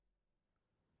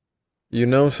You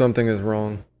know something is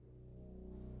wrong.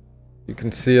 You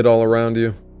can see it all around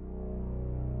you.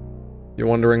 You're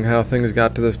wondering how things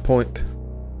got to this point.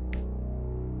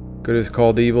 Good is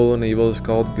called evil and evil is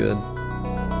called good.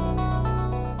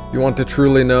 You want to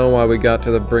truly know why we got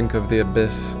to the brink of the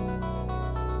abyss.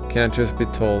 You can't just be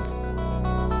told.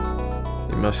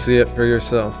 You must see it for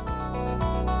yourself.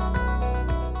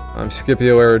 I'm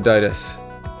Scipio Eruditus,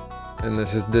 and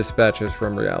this is Dispatches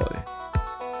from Reality.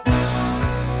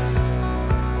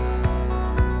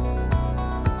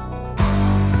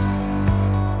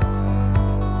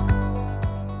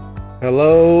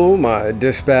 Hello, my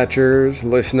dispatchers,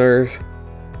 listeners.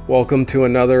 Welcome to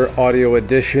another audio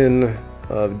edition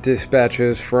of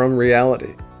Dispatches from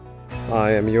Reality. I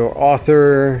am your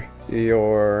author,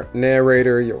 your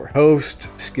narrator, your host,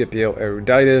 Scipio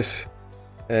Eruditus,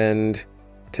 and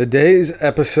today's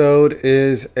episode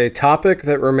is a topic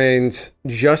that remains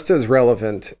just as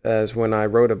relevant as when I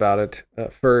wrote about it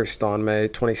first on May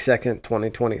 22nd,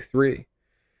 2023.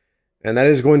 And that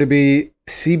is going to be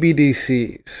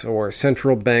CBDCs, or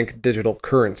central bank digital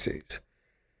currencies.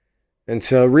 And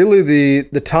so really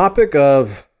the topic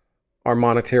of our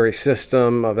monetary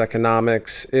system, of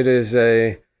economics, it does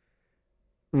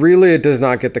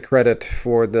not get the credit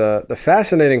for the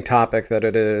fascinating topic that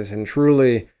it is. And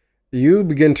truly, you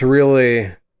begin to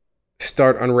really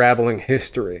start unraveling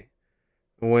history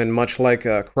when, much like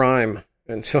a crime,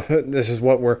 and so this is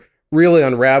what we're really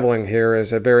unraveling here,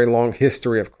 is a very long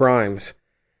history of crimes.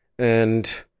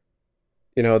 And,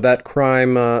 you know, that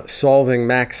crime solving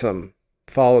maxim,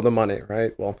 follow the money,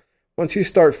 right? Well, once you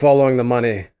start following the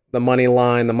money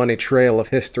line, the money trail of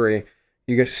history,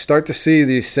 you start to see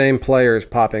these same players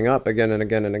popping up again and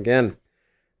again and again.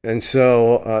 And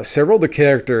so several of the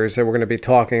characters that we're going to be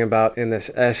talking about in this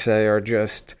essay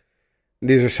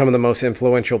these are some of the most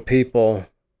influential people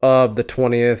of the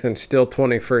 20th and still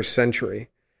 21st century.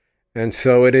 And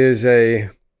so it's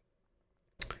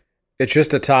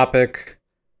just a topic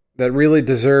that really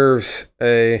deserves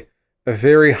a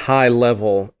very high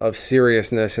level of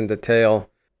seriousness and detail.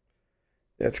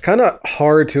 It's kind of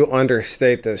hard to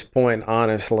understate this point,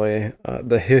 honestly.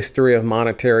 The history of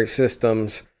monetary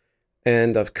systems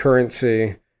and of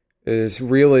currency is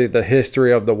really the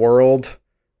history of the world.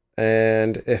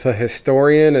 And if a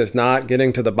historian is not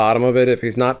getting to the bottom of it, if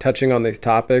he's not touching on these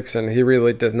topics, and he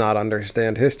really does not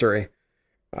understand history,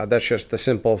 that's just the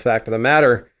simple fact of the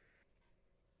matter.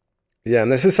 Yeah,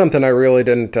 and this is something I really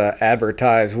didn't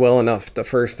advertise well enough the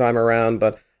first time around,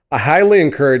 but I highly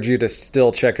encourage you to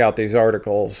still check out these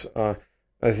articles.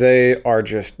 They are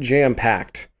just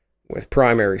jam-packed with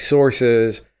primary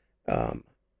sources,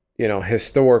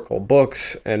 historical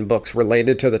books and books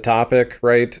related to the topic,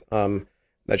 right?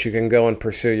 That you can go and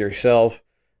pursue yourself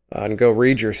and go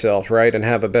read yourself, right? And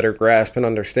have a better grasp and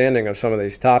understanding of some of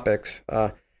these topics.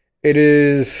 It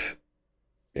is,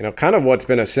 kind of what's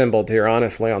been assembled here,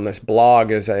 honestly, on this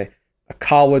blog is a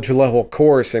college level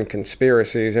course in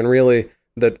conspiracies, and really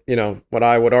what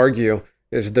I would argue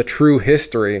is the true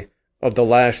history of the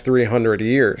last 300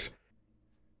 years.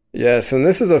 Yes, and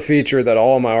this is a feature that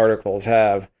all my articles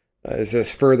have. Is this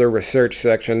further research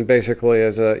section, basically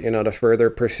as to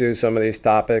further pursue some of these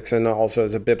topics, and also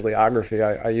as a bibliography.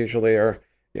 I usually are,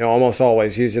 almost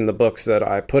always using the books that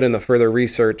I put in the further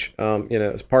research,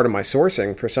 as part of my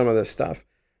sourcing for some of this stuff,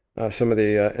 some of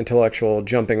the intellectual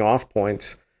jumping off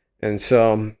points. And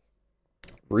so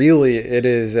really it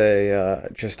is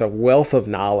just a wealth of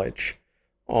knowledge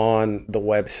on the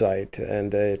website,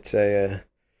 and it's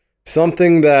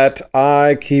something that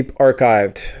I keep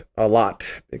archived a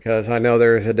lot, because I know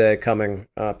there is a day coming,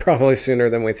 probably sooner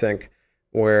than we think,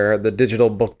 where the digital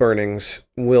book burnings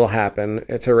will happen.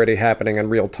 It's already happening in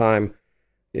real time,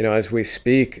 as we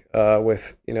speak,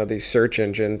 with, these search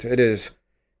engines. It is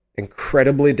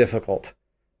incredibly difficult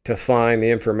to find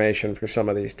the information for some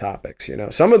of these topics.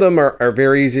 Some of them are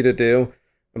very easy to do,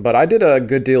 but I did a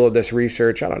good deal of this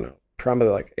research, I don't know, probably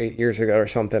like 8 years ago or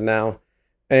something now.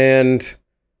 And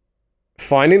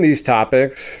finding these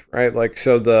topics, right? Like,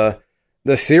 so the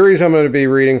series I'm going to be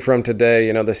reading from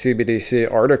today, the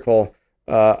CBDC article,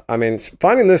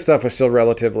 finding this stuff was still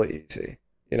relatively easy,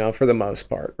 for the most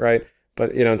part, right?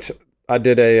 But, I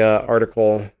did a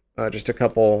article just a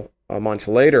couple months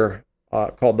later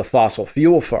called The Fossil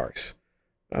Fuel Farce,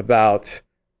 about,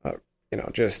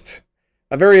 just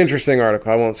a very interesting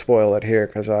article. I won't spoil it here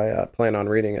because I plan on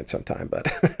reading it sometime,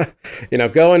 but,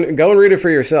 go and read it for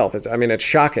yourself. It's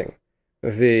shocking.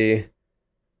 The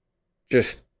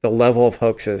level of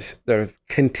hoaxes that have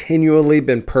continually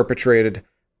been perpetrated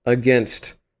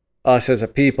against us as a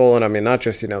people, and not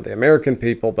just the American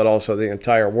people, but also the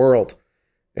entire world.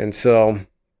 And so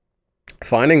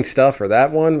finding stuff for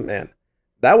that one, man,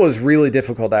 that was really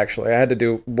difficult, actually. I had to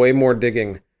do way more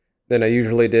digging than I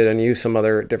usually did and use some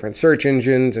other different search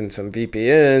engines and some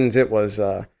VPNs. It was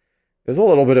a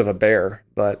little bit of a bear,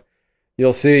 but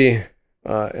you'll see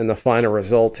in the final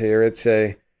result here,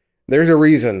 there's a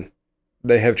reason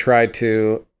they have tried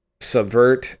to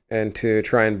subvert and to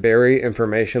try and bury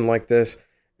information like this,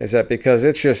 is that because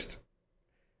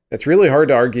it's really hard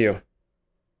to argue.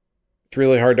 It's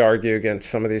really hard to argue against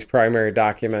some of these primary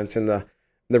documents and the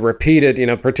repeated,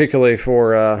 particularly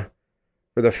for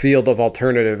the field of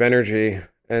alternative energy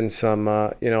and some,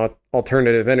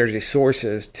 alternative energy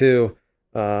sources to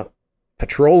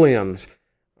petroleums.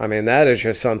 I mean, that is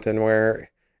just something where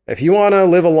if you want to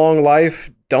live a long life,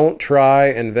 don't try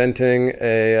inventing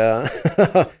a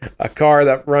a car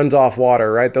that runs off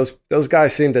water, right? Those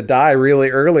guys seem to die really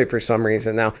early for some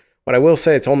reason. Now, what I will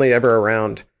say, it's only ever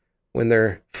around when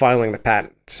they're filing the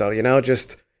patent. So,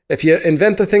 just if you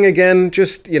invent the thing again,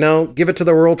 just, give it to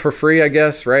the world for free, I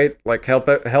guess, right? Like help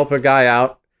a guy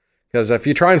out. Because if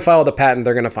you try and file the patent,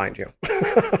 they're going to find you.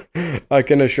 I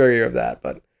can assure you of that.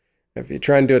 But if you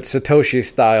try and do it Satoshi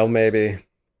style, maybe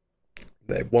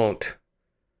they won't.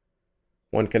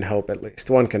 One can hope, at least.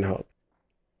 One can hope.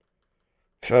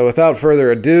 So without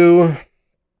further ado,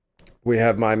 we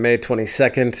have my May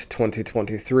 22nd,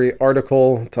 2023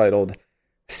 article titled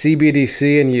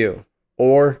CBDC and You,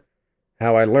 or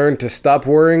How I Learned to Stop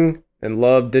Worrying and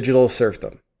Love Digital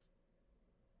Serfdom.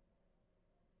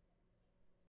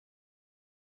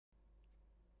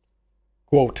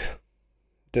 Quote,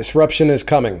 "Disruption is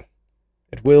coming.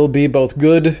 It will be both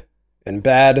good and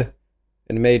bad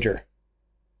and major."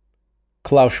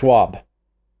 Klaus Schwab,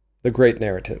 The Great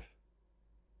Narrative.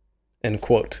 End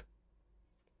quote.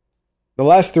 The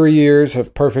last 3 years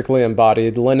have perfectly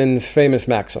embodied Lenin's famous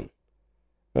maxim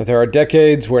that there are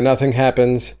decades where nothing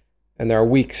happens, and there are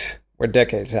weeks where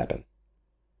decades happen.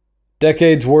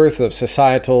 Decades worth of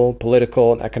societal,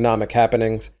 political, and economic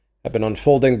happenings have been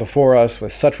unfolding before us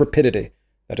with such rapidity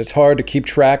that it's hard to keep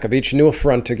track of each new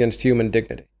affront against human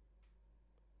dignity.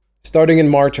 Starting in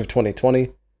March of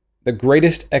 2020, the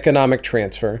greatest economic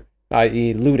transfer,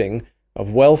 i.e. looting,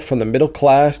 of wealth from the middle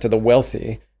class to the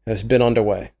wealthy has been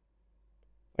underway.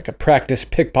 Like a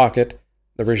practiced pickpocket,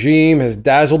 the regime has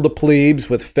dazzled the plebes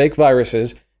with fake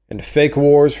viruses and fake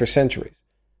wars for centuries,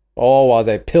 all while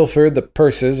they pilfered the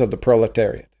purses of the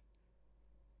proletariat.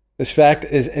 This fact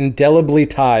is indelibly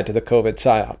tied to the COVID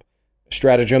psyop, a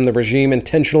stratagem the regime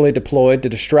intentionally deployed to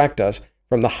distract us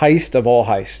from the heist of all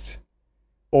heists.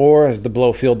 Or, as the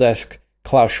Blowfield-esque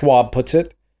Klaus Schwab puts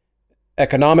it,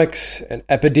 economics and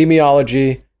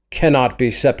epidemiology cannot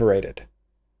be separated.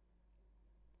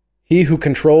 He who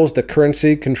controls the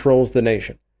currency controls the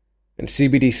nation, and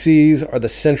CBDCs are the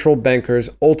central banker's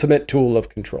ultimate tool of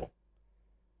control.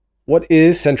 What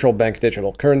is central bank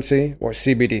digital currency, or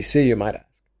CBDC, you might ask?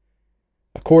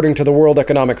 According to the World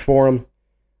Economic Forum,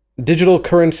 digital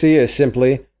currency is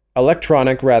simply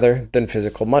electronic rather than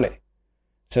physical money.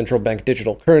 Central bank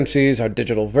digital currencies are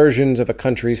digital versions of a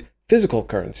country's physical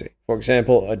currency, for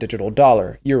example, a digital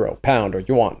dollar, euro, pound, or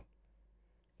yuan.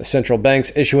 The central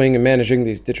banks issuing and managing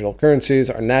these digital currencies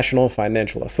are national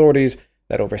financial authorities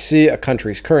that oversee a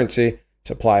country's currency,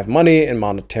 supply of money, and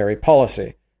monetary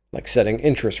policy, like setting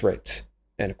interest rates.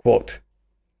 End quote.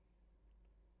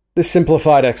 This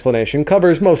simplified explanation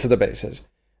covers most of the bases,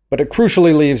 but it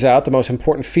crucially leaves out the most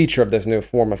important feature of this new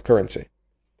form of currency.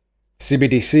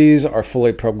 CBDCs are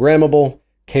fully programmable,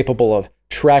 capable of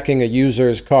tracking a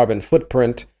user's carbon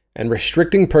footprint and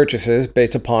restricting purchases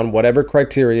based upon whatever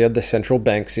criteria the central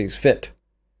bank sees fit.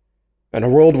 In a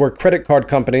world where credit card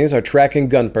companies are tracking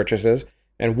gun purchases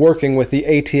and working with the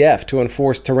ATF to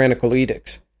enforce tyrannical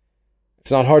edicts,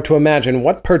 it's not hard to imagine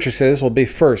what purchases will be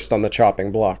first on the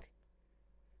chopping block.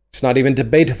 It's not even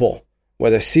debatable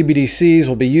whether CBDCs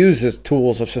will be used as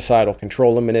tools of societal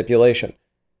control and manipulation.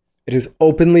 It is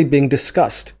openly being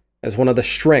discussed as one of the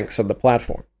strengths of the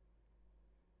platform.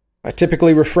 I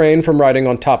typically refrain from writing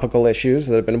on topical issues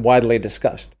that have been widely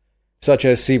discussed, such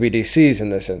as CBDCs in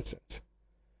this instance.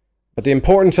 But the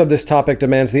importance of this topic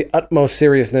demands the utmost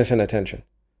seriousness and attention.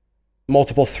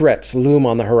 Multiple threats loom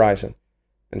on the horizon,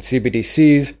 and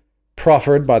CBDCs,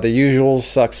 proffered by the usual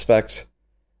suspects,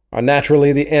 are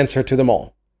naturally the answer to them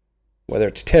all, whether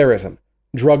it's terrorism,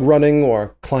 drug running,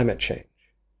 or climate change.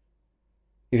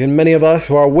 Even many of us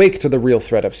who are awake to the real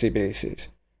threat of CBDCs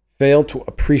fail to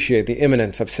appreciate the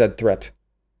imminence of said threat.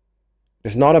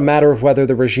 It is not a matter of whether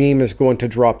the regime is going to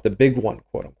drop the big one,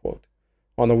 quote unquote,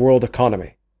 on the world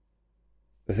economy.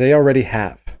 They already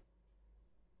have.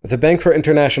 The Bank for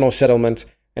International Settlements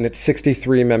and its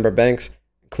 63 member banks,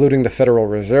 including the Federal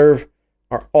Reserve,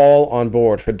 are all on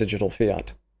board for digital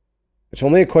fiat. It's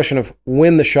only a question of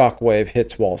when the shockwave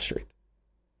hits Wall Street.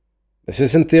 This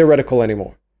isn't theoretical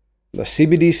anymore. The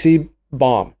CBDC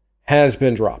bomb has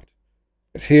been dropped.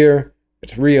 It's here,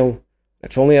 it's real,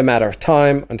 it's only a matter of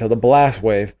time until the blast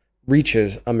wave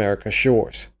reaches America's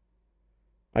shores.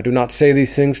 I do not say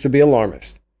these things to be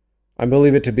alarmist. I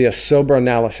believe it to be a sober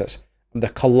analysis of the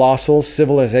colossal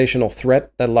civilizational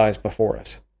threat that lies before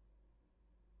us.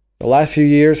 The last few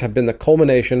years have been the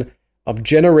culmination of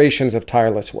generations of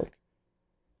tireless work.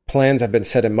 Plans have been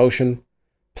set in motion,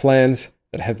 plans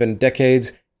that have been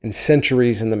decades and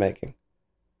centuries in the making.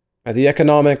 The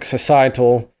economic,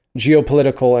 societal,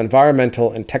 geopolitical,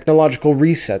 environmental, and technological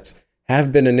resets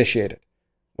have been initiated,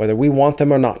 whether we want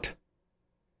them or not.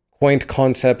 Quaint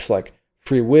concepts like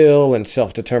free will and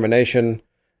self-determination,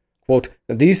 quote,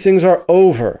 "These things are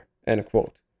over," end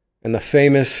quote, in the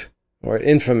famous, or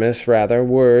infamous rather,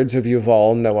 words of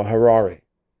Yuval Noah Harari.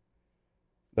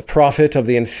 The prophet of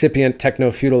the incipient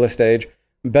techno-feudalist age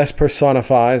best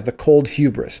personifies the cold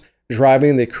hubris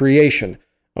driving the creation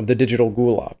of the digital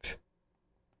gulags.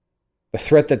 The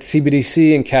threat that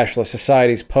CBDC and cashless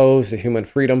societies pose to human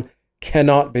freedom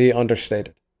cannot be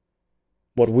understated.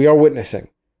 What we are witnessing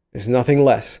is nothing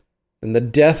less than the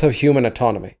death of human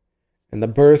autonomy and the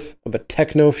birth of a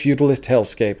techno-feudalist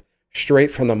hellscape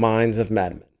straight from the minds of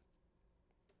madmen.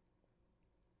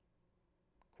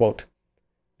 Quote,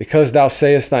 "Because thou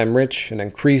sayest I am rich and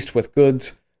increased with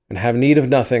goods, and have need of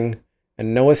nothing,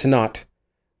 and knowest not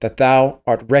that thou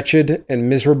art wretched and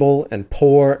miserable and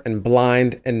poor and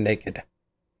blind and naked.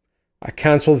 I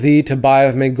counsel thee to buy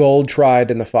of me gold tried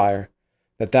in the fire,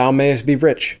 that thou mayest be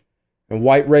rich, and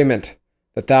white raiment,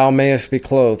 that thou mayest be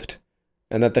clothed,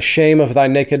 and that the shame of thy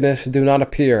nakedness do not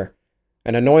appear,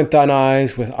 and anoint thine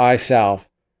eyes with eye salve,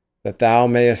 that thou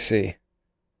mayest see."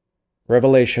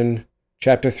 Revelation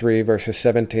chapter 3, verses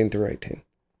 17 through 18.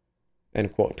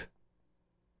 End quote.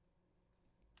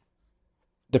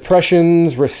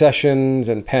 Depressions, recessions,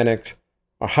 and panics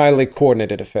are highly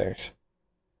coordinated affairs.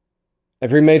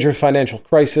 Every major financial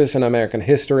crisis in American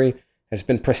history has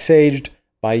been presaged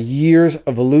by years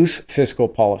of loose fiscal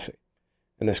policy,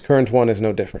 and this current one is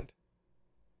no different.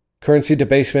 Currency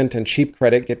debasement and cheap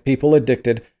credit get people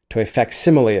addicted to a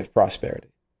facsimile of prosperity.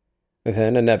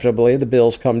 Then, inevitably, the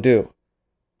bills come due.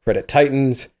 Credit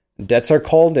tightens, debts are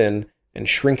called in, and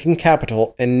shrinking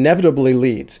capital inevitably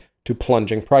leads to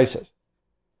plunging prices.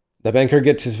 The banker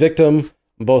gets his victim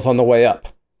both on the way up,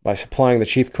 by supplying the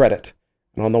cheap credit,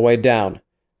 and on the way down,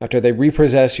 after they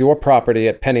repossess your property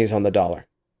at pennies on the dollar.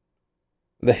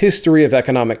 The history of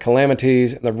economic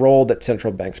calamities and the role that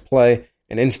central banks play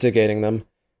in instigating them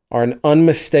are an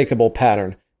unmistakable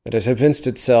pattern that has evinced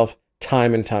itself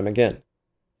time and time again.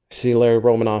 See Larry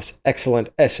Romanoff's excellent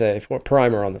essay for a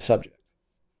primer on the subject.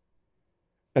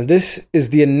 And this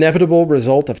is the inevitable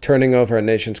result of turning over a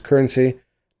nation's currency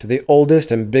to the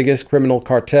oldest and biggest criminal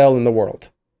cartel in the world,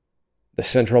 the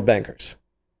central bankers.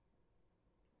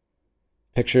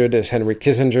 Pictured is Henry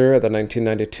Kissinger at the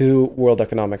 1992 World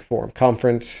Economic Forum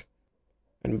conference,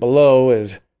 and below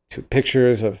is two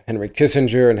pictures of Henry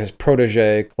Kissinger and his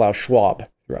protege Klaus Schwab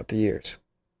throughout the years.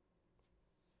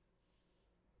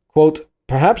 Quote,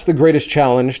 "Perhaps the greatest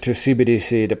challenge to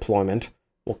CBDC deployment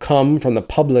will come from the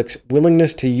public's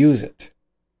willingness to use it."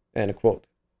 End quote.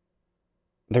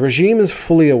 The regime is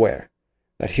fully aware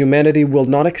that humanity will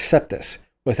not accept this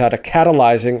without a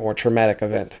catalyzing or traumatic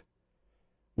event.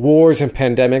 Wars and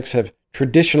pandemics have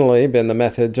traditionally been the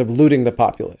methods of looting the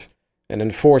populace and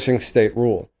enforcing state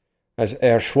rule, as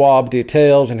Herr Schwab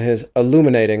details in his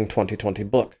illuminating 2020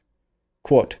 book.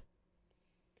 Quote,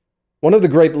 "One of the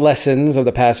great lessons of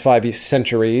the past 5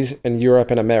 centuries in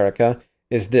Europe and America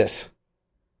is this: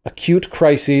 acute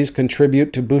crises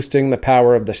contribute to boosting the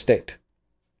power of the state.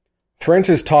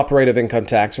 France's top rate of income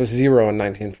tax was 0 in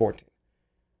 1914.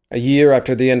 A year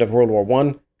after the end of World War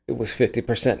I, it was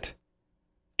 50%.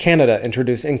 Canada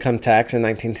introduced income tax in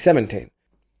 1917.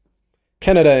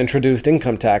 Canada introduced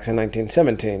income tax in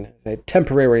 1917 as a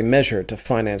temporary measure to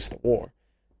finance the war,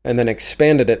 and then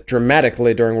expanded it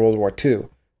dramatically during World War II,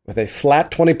 with a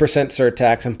flat 20%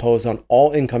 surtax imposed on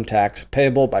all income tax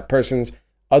payable by persons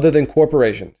other than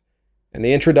corporations, and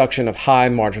the introduction of high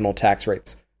marginal tax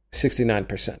rates,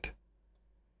 69%.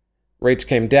 Rates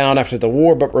came down after the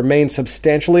war, but remained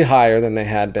substantially higher than they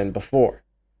had been before.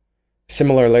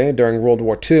 Similarly, during World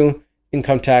War II,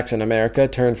 income tax in America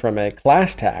turned from a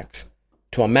class tax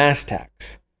to a mass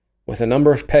tax, with the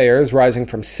number of payers rising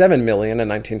from 7 million in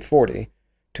 1940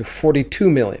 to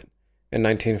 42 million in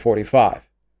 1945.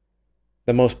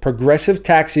 The most progressive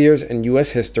tax years in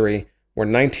U.S. history were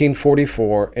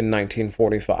 1944 and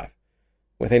 1945,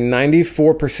 with a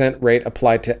 94% rate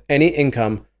applied to any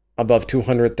income above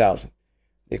 $200,000,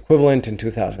 the equivalent in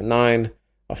 2009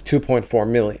 of $2.4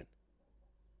 million.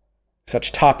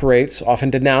 Such top rates, often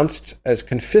denounced as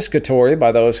confiscatory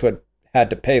by those who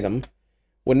had to pay them,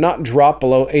 would not drop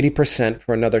below 80%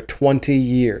 for another 20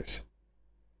 years.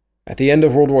 At the end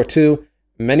of World War II,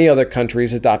 many other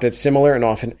countries adopted similar and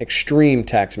often extreme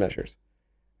tax measures.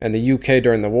 In the UK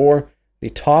during the war, the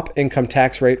top income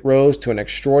tax rate rose to an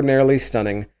extraordinarily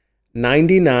stunning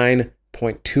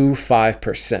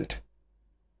 99.25%.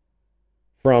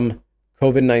 From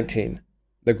COVID-19,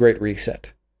 The Great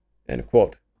Reset. End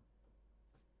quote.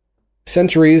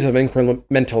 Centuries of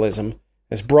incrementalism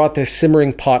has brought this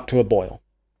simmering pot to a boil.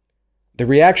 The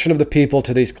reaction of the people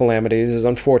to these calamities is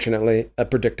unfortunately a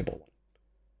predictable one.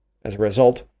 As a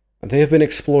result, they have been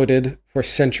exploited for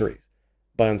centuries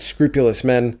by unscrupulous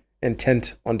men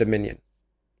intent on dominion.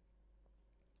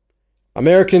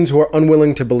 Americans who are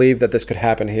unwilling to believe that this could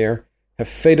happen here have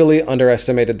fatally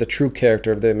underestimated the true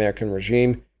character of the American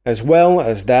regime, as well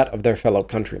as that of their fellow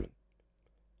countrymen.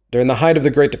 During the height of the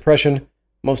Great Depression,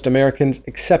 most Americans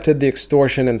accepted the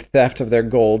extortion and theft of their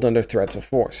gold under threats of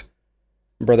force.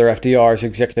 Brother FDR's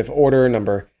Executive Order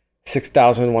number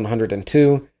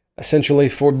 6102 essentially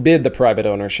forbid the private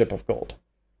ownership of gold,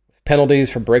 with penalties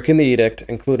for breaking the edict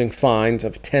including fines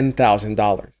of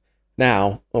 $10,000,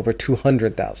 now over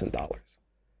 $200,000,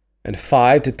 and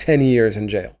 5 to 10 years in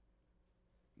jail.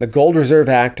 The Gold Reserve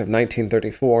Act of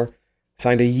 1934,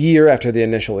 signed a year after the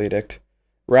initial edict,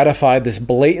 ratified this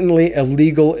blatantly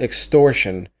illegal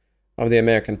extortion of the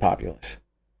American populace.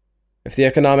 If the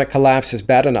economic collapse is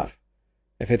bad enough,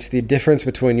 if it's the difference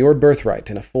between your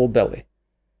birthright and a full belly,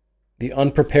 the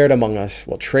unprepared among us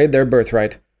will trade their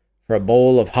birthright for a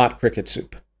bowl of hot cricket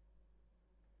soup.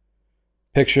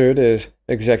 Pictured is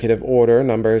Executive Order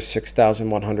number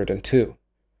 6102.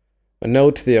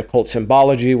 Note the occult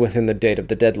symbology within the date of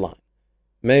the deadline,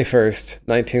 May 1st,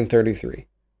 1933,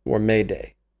 or May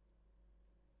Day.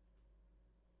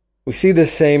 We see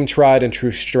this same tried and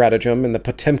true stratagem in the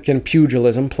Potemkin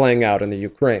pugilism playing out in the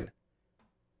Ukraine.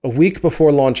 A week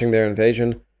before launching their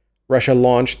invasion, Russia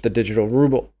launched the digital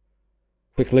ruble.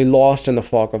 Quickly lost in the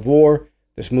fog of war,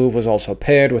 this move was also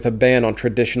paired with a ban on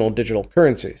traditional digital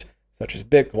currencies, such as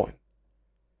Bitcoin.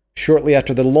 Shortly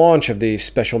after the launch of the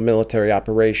special military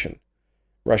operation,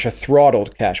 Russia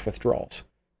throttled cash withdrawals,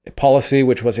 a policy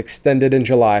which was extended in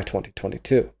July of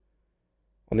 2022.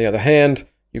 On the other hand,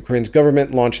 Ukraine's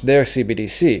government launched their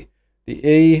CBDC, the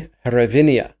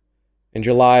e-hryvnia, in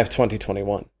July of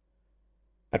 2021.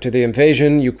 After the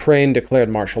invasion, Ukraine declared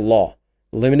martial law,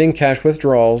 limiting cash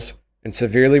withdrawals and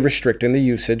severely restricting the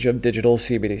usage of digital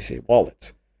CBDC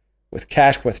wallets, with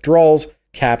cash withdrawals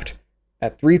capped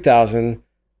at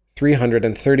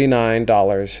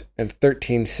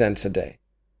 $3,339.13 a day.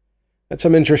 That's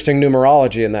some interesting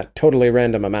numerology in that totally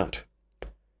random amount.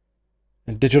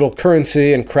 And digital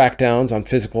currency and crackdowns on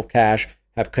physical cash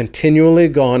have continually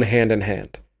gone hand in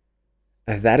hand.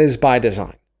 And that is by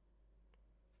design.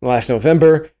 Last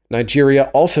November, Nigeria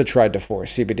also tried to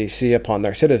force CBDC upon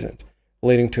their citizens,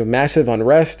 leading to massive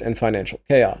unrest and financial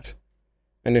chaos.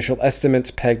 Initial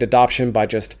estimates pegged adoption by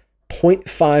just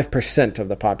 0.5% of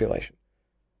the population.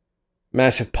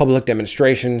 Massive public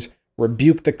demonstrations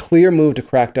rebuked the clear move to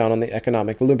crack down on the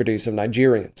economic liberties of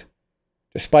Nigerians.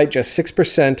 Despite just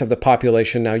 6% of the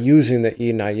population now using the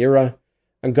e-Naira,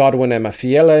 Godwin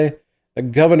Emefiele, the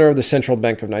governor of the Central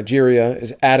Bank of Nigeria,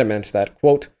 is adamant that,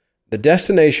 quote, "The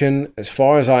destination, as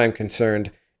far as I am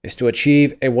concerned, is to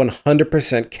achieve a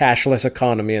 100% cashless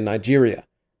economy in Nigeria,"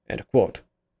 end quote.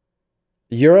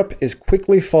 Europe is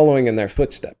quickly following in their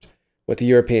footsteps, with the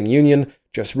European Union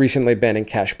just recently banning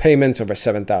cash payments over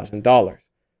 $7,000,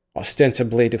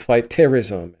 ostensibly to fight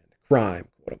terrorism and crime,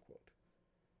 quote unquote.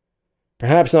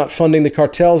 Perhaps not funding the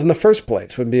cartels in the first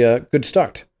place would be a good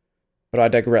start, but I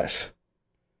digress.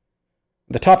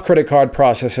 The top credit card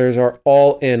processors are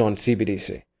all in on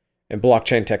CBDC, and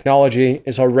blockchain technology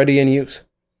is already in use.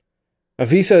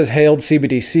 Visa has hailed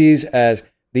CBDCs as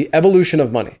the evolution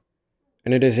of money,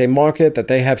 and it is a market that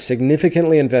they have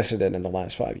significantly invested in the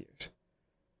last 5 years.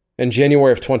 In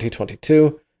January of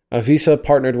 2022, Visa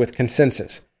partnered with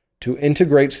Consensus to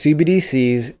integrate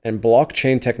CBDCs and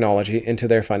blockchain technology into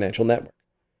their financial network.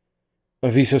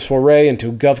 Visa's foray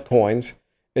into GovCoins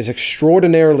is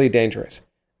extraordinarily dangerous,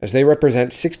 as they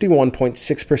represent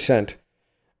 61.6%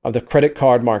 of the credit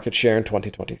card market share in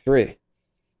 2023.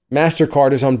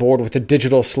 MasterCard is on board with the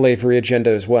digital slavery agenda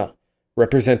as well,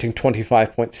 representing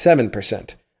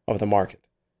 25.7% of the market.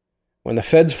 When the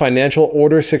Fed's Financial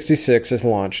Order 66 is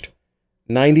launched,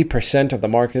 90% of the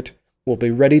market will be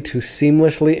ready to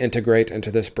seamlessly integrate into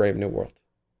this brave new world.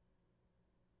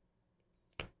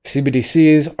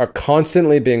 CBDCs are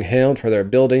constantly being hailed for their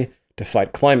ability to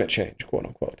fight climate change, quote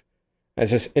unquote,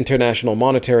 as this International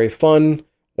Monetary Fund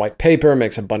white paper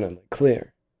makes abundantly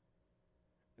clear.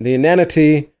 The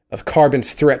inanity of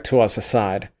carbon's threat to us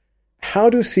aside, how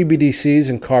do CBDCs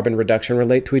and carbon reduction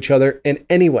relate to each other in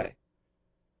any way?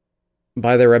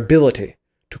 By their ability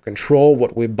to control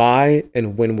what we buy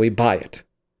and when we buy it.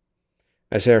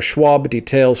 As Herr Schwab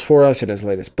details for us in his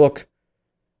latest book,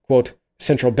 quote,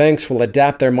 central banks will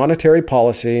adapt their monetary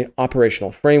policy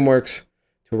operational frameworks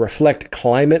to reflect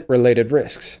climate-related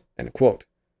risks, end quote.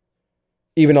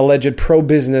 Even alleged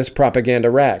pro-business propaganda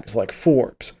rags like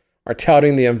Forbes are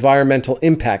touting the environmental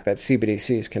impact that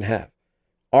CBDCs can have,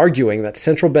 arguing that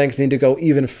central banks need to go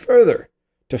even further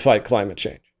to fight climate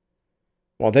change.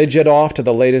 While they jet off to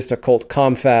the latest occult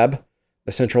confab,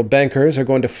 the central bankers are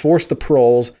going to force the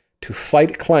proles to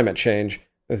fight climate change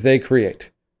they create,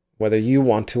 whether you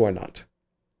want to or not.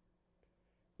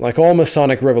 Like all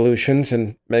Masonic revolutions,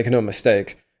 and make no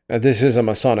mistake, this is a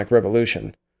Masonic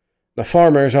revolution, the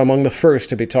farmers are among the first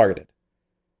to be targeted.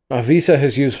 Visa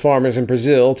has used farmers in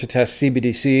Brazil to test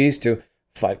CBDCs to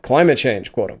fight climate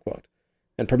change, quote unquote,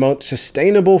 and promote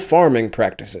sustainable farming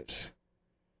practices.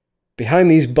 Behind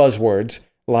these buzzwords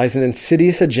lies an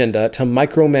insidious agenda to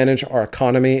micromanage our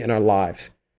economy and our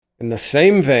lives, in the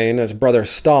same vein as Brother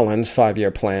Stalin's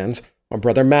 5-year plans or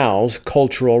Brother Mao's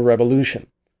Cultural Revolution.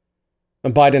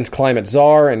 Biden's climate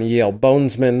czar and Yale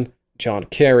bonesman, John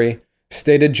Kerry,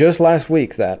 stated just last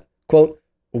week that, quote,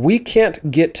 we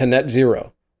can't get to net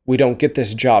zero. We don't get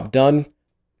this job done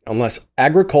unless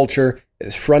agriculture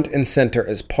is front and center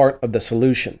as part of the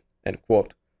solution, end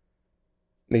quote.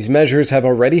 These measures have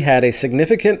already had a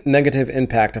significant negative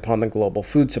impact upon the global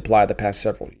food supply the past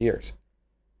several years.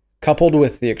 Coupled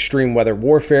with the extreme weather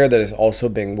warfare that is also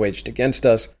being waged against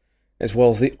us, as well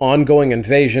as the ongoing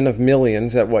invasion of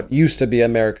millions at what used to be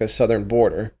America's southern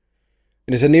border,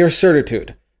 it is a near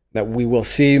certitude that we will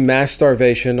see mass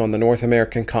starvation on the North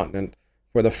American continent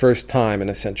for the first time in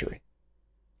a century.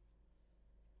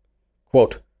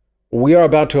 Quote, we are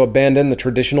about to abandon the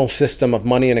traditional system of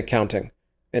money and accounting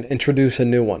and introduce a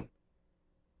new one.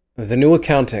 The new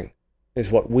accounting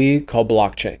is what we call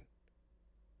blockchain.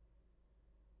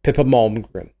 Pippa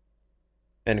Malmgren,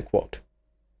 end quote.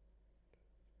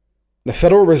 The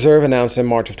Federal Reserve announced in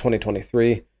March of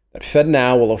 2023 that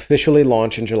FedNow will officially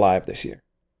launch in July of this year.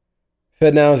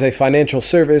 FedNow is a financial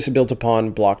service built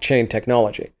upon blockchain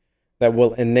technology that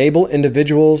will enable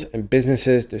individuals and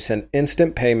businesses to send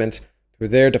instant payments through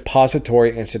their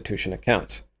depository institution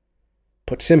accounts.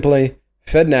 Put simply,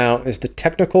 FedNow is the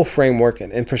technical framework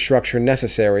and infrastructure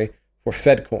necessary for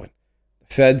FedCoin, the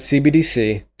Fed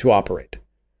CBDC, to operate.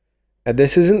 And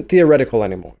this isn't theoretical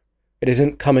anymore. It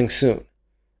isn't coming soon.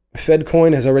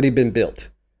 FedCoin has already been built.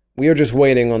 We are just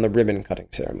waiting on the ribbon-cutting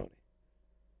ceremony.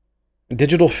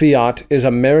 Digital fiat is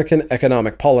American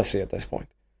economic policy at this point,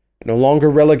 no longer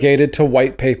relegated to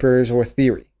white papers or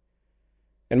theory.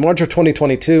 In March of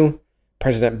 2022,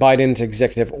 President Biden's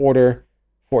Executive Order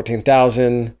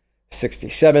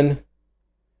 14,067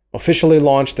 officially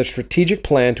launched the strategic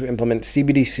plan to implement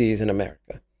CBDCs in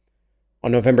America.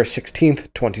 On November 16,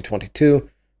 2022,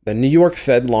 the New York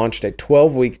Fed launched a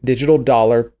 12-week digital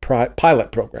dollar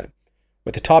pilot program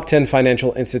with the top 10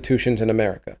 financial institutions in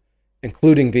America,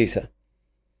 including Visa.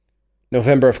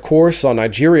 November, of course, saw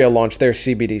Nigeria launch their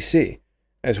CBDC,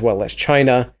 as well as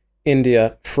China,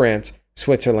 India, France,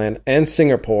 Switzerland, and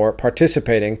Singapore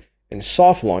participating in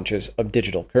soft launches of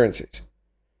digital currencies.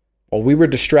 While we were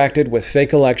distracted with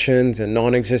fake elections and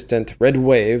non-existent red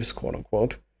waves,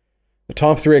 quote-unquote, the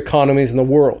top 3 economies in the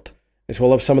world, as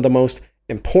well as some of the most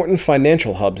important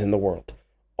financial hubs in the world,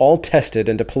 all tested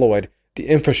and deployed the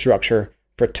infrastructure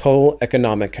for total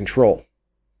economic control.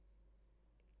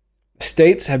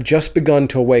 States have just begun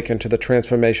to awaken to the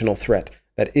transformational threat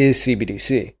that is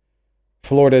CBDC.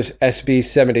 Florida's SB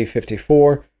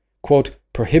 7054, quote,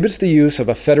 prohibits the use of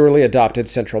a federally adopted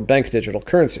central bank digital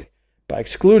currency by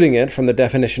excluding it from the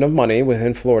definition of money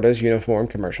within Florida's Uniform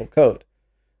Commercial Code.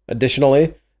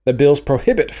 Additionally, the bills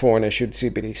prohibit foreign-issued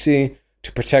CBDC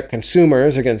to protect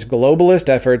consumers against globalist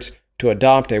efforts to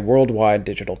adopt a worldwide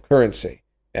digital currency,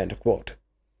 end quote.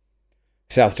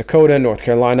 South Dakota and North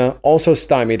Carolina also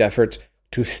stymied efforts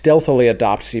to stealthily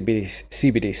adopt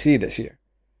CBDC this year.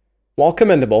 While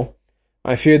commendable,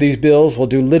 I fear these bills will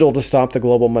do little to stop the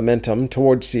global momentum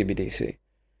towards CBDC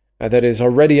that is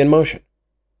already in motion.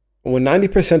 When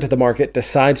 90% of the market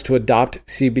decides to adopt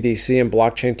CBDC and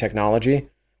blockchain technology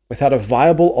without a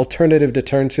viable alternative to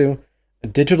turn to,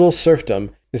 digital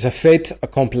serfdom is a fait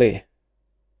accompli.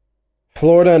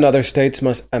 Florida and other states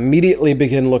must immediately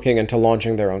begin looking into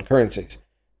launching their own currencies,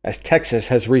 as Texas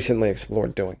has recently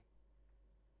explored doing.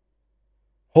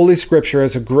 Holy Scripture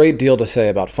has a great deal to say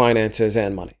about finances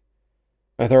and money.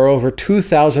 There are over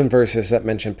 2,000 verses that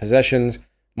mention possessions,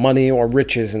 money, or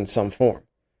riches in some form.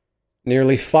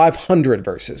 Nearly 500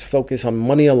 verses focus on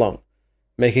money alone,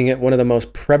 making it one of the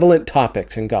most prevalent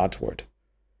topics in God's Word.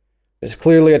 It is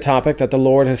clearly a topic that the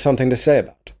Lord has something to say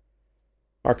about.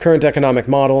 Our current economic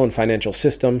model and financial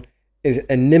system is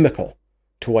inimical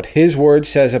to what His Word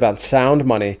says about sound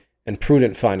money and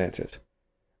prudent finances.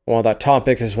 While that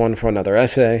topic is one for another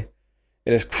essay,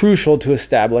 it is crucial to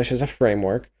establish as a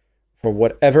framework for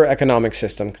whatever economic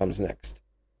system comes next.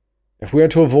 If we are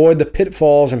to avoid the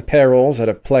pitfalls and perils that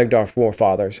have plagued our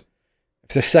forefathers, if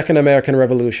the Second American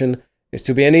Revolution is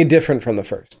to be any different from the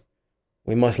first,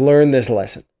 we must learn this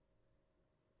lesson.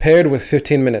 Paired with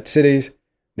 15-minute cities,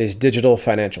 these digital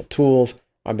financial tools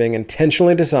are being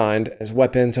intentionally designed as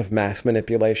weapons of mass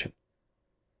manipulation.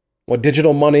 What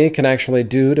digital money can actually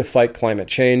do to fight climate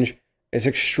change is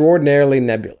extraordinarily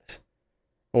nebulous.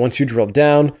 And once you drill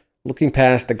down, looking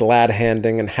past the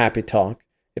glad-handing and happy talk,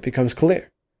 it becomes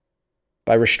clear.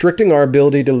 By restricting our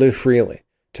ability to live freely,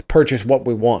 to purchase what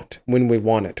we want, when we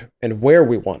want it, and where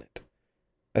we want it,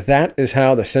 that is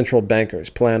how the central bankers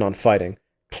plan on fighting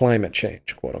climate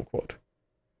change, quote-unquote.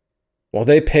 While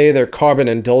they pay their carbon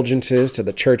indulgences to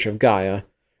the Church of Gaia,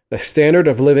 the standard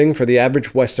of living for the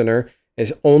average Westerner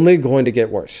is only going to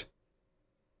get worse.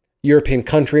 European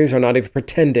countries are not even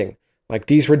pretending like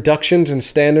these reductions in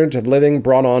standards of living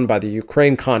brought on by the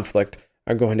Ukraine conflict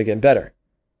are going to get better.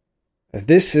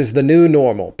 This is the new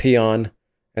normal, peon,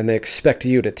 and they expect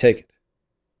you to take it.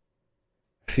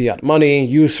 Fiat money,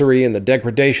 usury, and the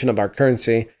degradation of our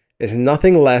currency is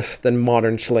nothing less than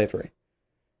modern slavery.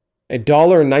 $1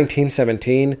 in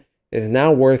 1917 is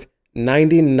now worth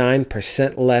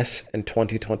 99% less in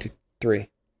 2023.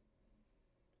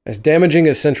 As damaging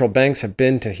as central banks have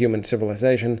been to human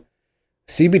civilization,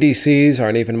 CBDCs are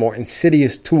an even more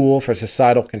insidious tool for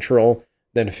societal control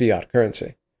than fiat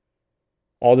currency.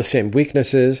 All the same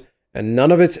weaknesses, and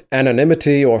none of its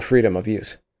anonymity or freedom of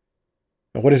use.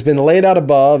 And what has been laid out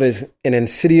above is an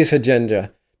insidious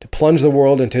agenda to plunge the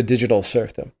world into digital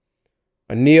serfdom,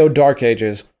 a neo-dark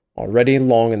ages already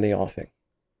long in the offing.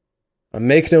 And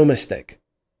make no mistake,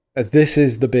 this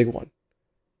is the big one.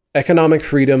 Economic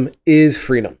freedom is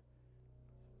freedom.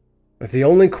 But the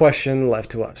only question left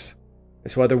to us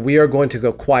is whether we are going to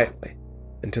go quietly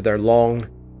into their long,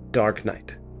 dark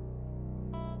night.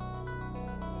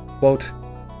 Quote,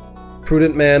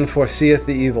 "Prudent man foreseeth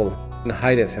the evil and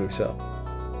hideth himself,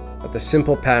 but the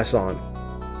simple pass on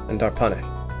and are punished."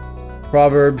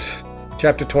 Proverbs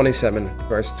chapter 27,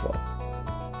 verse 12.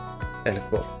 End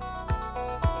quote.